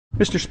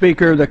Mr.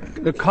 Speaker,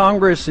 the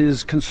Congress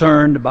is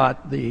concerned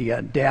about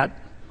the debt.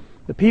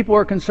 The people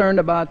are concerned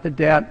about the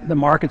debt. The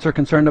markets are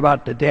concerned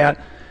about the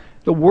debt.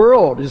 The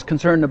world is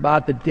concerned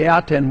about the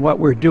debt and what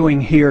we're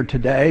doing here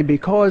today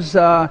because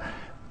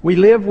we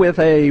live with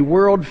a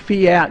world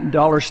fiat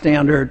dollar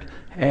standard,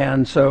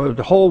 and so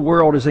the whole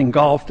world is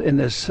engulfed in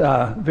this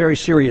very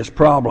serious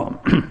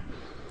problem.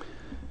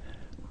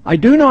 I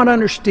do not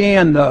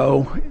understand,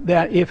 though,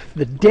 that if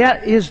the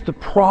debt is the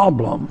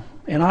problem,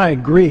 and I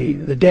agree,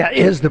 the debt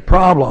is the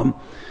problem,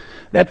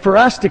 that for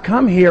us to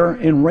come here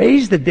and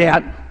raise the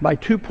debt by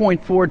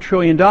 $2.4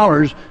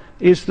 trillion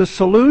is the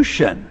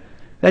solution.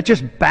 That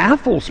just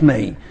baffles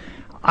me.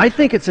 I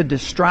think it's a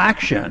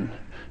distraction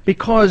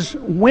because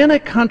when a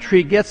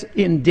country gets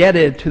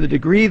indebted to the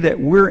degree that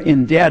we're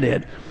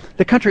indebted,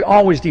 the country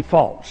always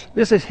defaults.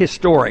 This is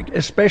historic,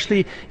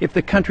 especially if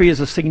the country is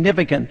a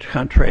significant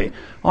country.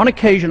 On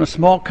occasion, a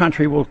small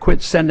country will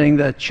quit sending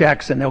the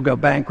checks and they'll go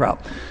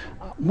bankrupt.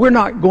 We're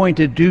not going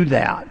to do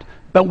that,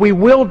 but we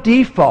will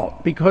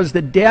default because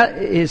the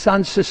debt is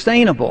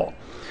unsustainable.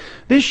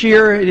 This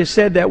year, it is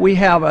said that we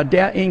have a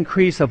debt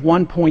increase of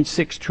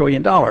 $1.6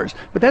 trillion, but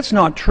that's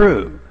not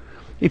true.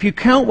 If you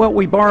count what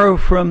we borrow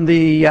from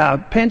the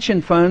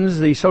pension funds,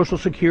 the Social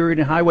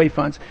Security and highway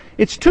funds,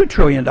 it's $2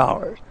 trillion.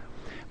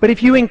 But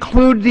if you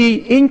include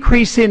the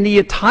increase in the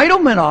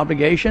entitlement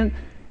obligation,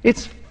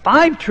 it's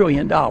 $5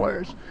 trillion.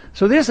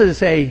 So this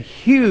is a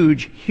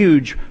huge,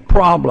 huge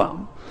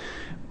problem.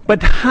 But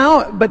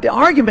the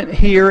argument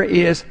here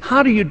is,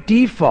 how do you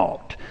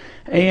default?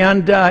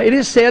 And it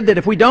is said that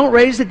if we don't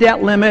raise the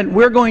debt limit,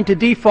 we're going to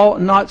default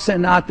and not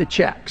send out the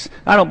checks.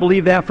 I don't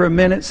believe that for a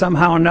minute.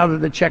 Somehow or another,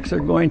 the checks are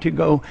going to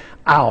go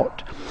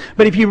out.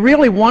 But if you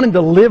really wanted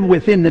to live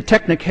within the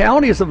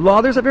technicalities of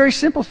law, there's a very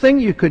simple thing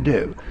you could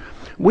do.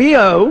 We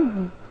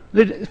owe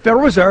the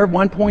Federal Reserve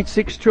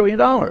 $1.6 trillion.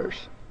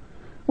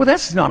 Well,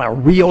 that's not a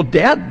real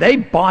debt. They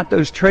bought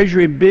those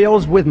Treasury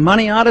bills with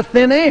money out of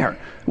thin air.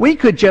 We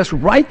could just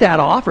write that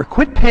off or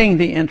quit paying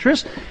the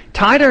interest,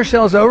 tide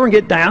ourselves over and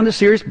get down to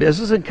serious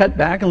business and cut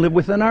back and live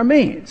within our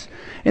means.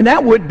 And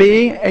that would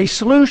be a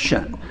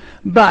solution.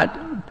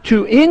 But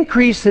to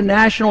increase the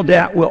national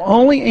debt will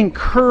only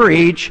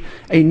encourage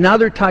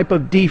another type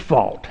of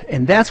default.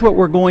 And that's what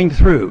we're going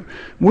through.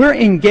 We're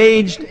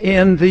engaged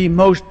in the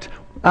most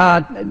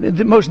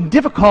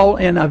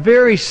difficult and a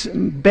very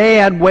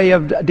bad way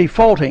of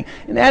defaulting,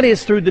 and that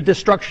is through the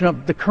destruction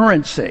of the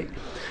currency.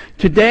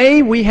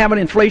 Today, we have an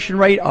inflation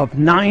rate of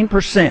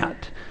 9%,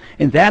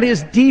 and that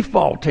is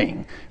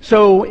defaulting.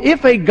 So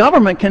if a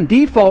government can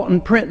default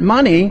and print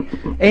money,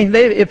 and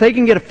if they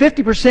can get a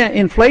 50%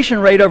 inflation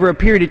rate over a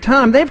period of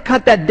time, they've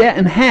cut that debt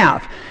in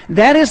half.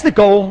 That is the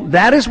goal.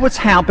 That is what's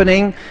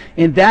happening,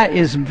 and that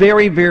is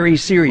very, very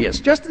serious.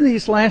 Just in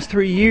these last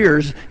 3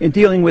 years in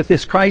dealing with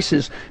this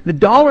crisis, the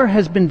dollar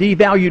has been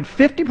devalued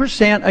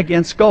 50%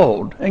 against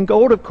gold. And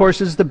gold, of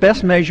course, is the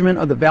best measurement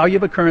of the value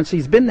of a currency.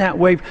 It's been that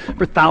way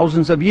for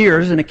thousands of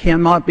years, and it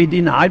cannot be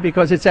denied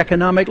because it's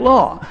economic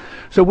law.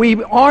 So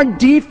we are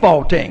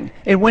defaulting.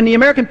 And when the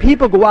American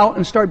people go out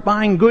and start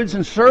buying goods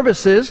and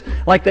services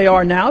like they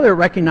are now, they're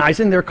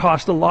recognizing they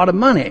cost a lot of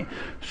money.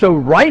 So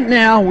right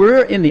now,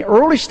 we're in the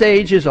early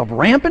stages of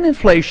rampant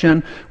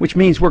inflation, which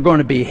means we're going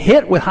to be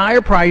hit with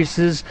higher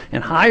prices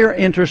and higher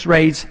interest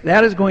rates.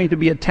 That is going to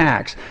be a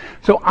tax.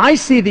 So I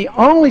see the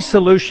only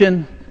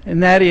solution,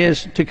 and that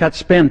is to cut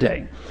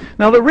spending.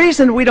 Now, the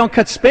reason we don't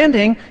cut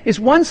spending is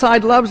one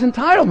side loves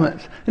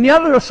entitlements, and the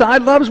other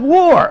side loves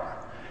war.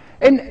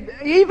 And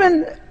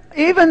even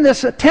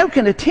this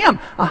token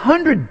attempt,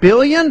 $100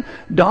 billion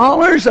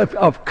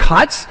of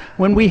cuts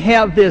when we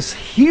have this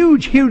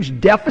huge, huge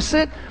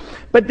deficit,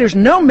 but there's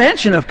no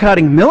mention of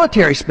cutting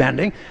military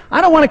spending. I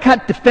don't want to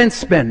cut defense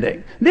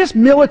spending. This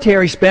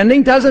military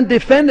spending doesn't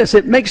defend us.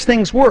 It makes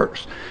things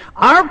worse.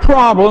 Our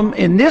problem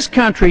in this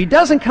country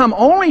doesn't come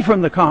only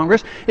from the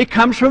Congress. It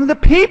comes from the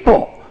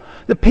people.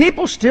 The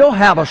people still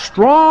have a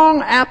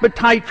strong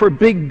appetite for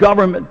big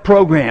government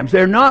programs.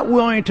 They're not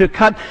willing to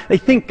cut. They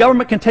think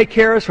government can take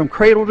care of us from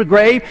cradle to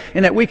grave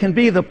and that we can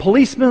be the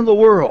policemen of the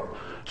world.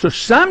 So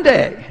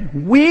someday,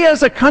 we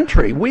as a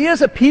country, we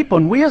as a people,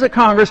 and we as a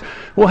Congress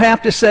will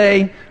have to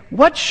say,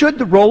 what should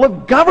the role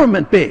of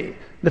government be?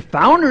 The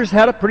founders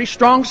had a pretty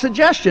strong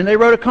suggestion. They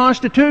wrote a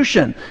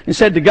constitution and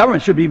said the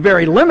government should be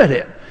very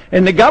limited.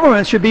 And the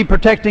government should be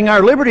protecting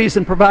our liberties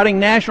and providing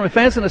national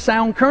defense and a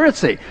sound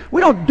currency.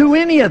 We don't do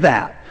any of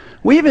that.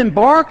 We've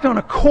embarked on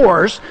a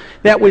course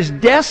that was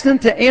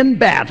destined to end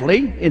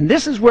badly, and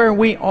this is where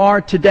we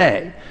are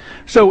today.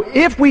 So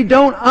if we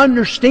don't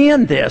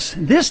understand this,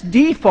 this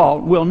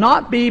default will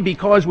not be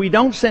because we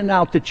don't send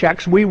out the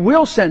checks. We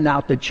will send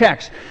out the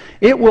checks.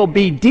 It will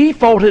be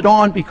defaulted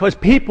on because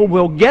people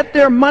will get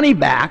their money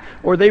back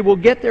or they will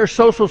get their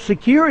Social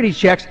Security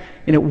checks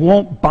and it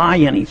won't buy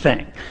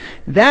anything.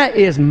 That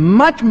is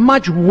much,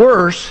 much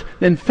worse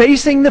than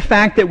facing the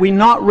fact that we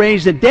not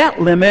raise the debt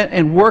limit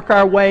and work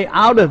our way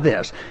out of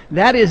this.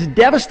 That is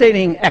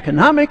devastating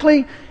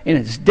economically, and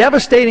it's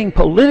devastating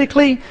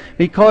politically,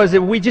 because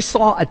we just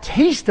saw a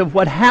taste of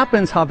what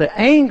happens, how the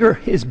anger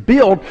is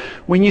built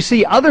when you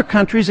see other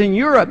countries in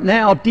Europe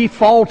now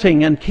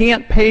defaulting and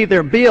can't pay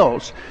their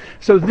bills.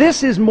 So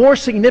this is more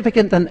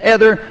significant than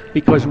ever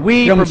because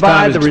we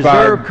provide the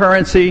reserve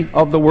currency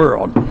of the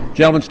world.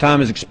 Gentleman's time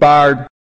has expired.